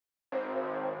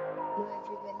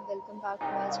welcome back to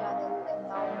my channel. And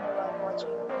now you are watching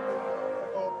a review of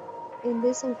hotel. In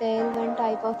this hotel, one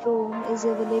type of room is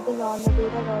available on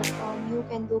agoda.com. You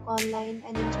can book online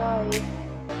and enjoy it.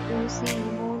 To see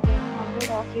more than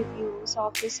 100 of reviews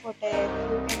of this hotel,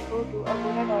 you can go to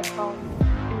agoda.com.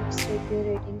 Its review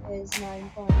rating is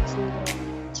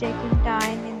 9.0. Check-in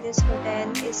time in this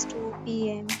hotel is 2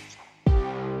 p.m.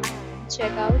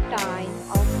 Checkout time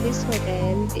of this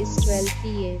hotel is 12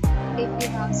 p.m. If you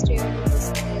have stayed in this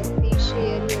hotel, please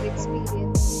share your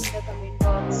experience in the comment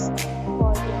box. For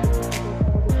more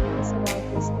details about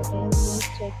this hotel, please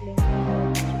check link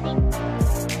below.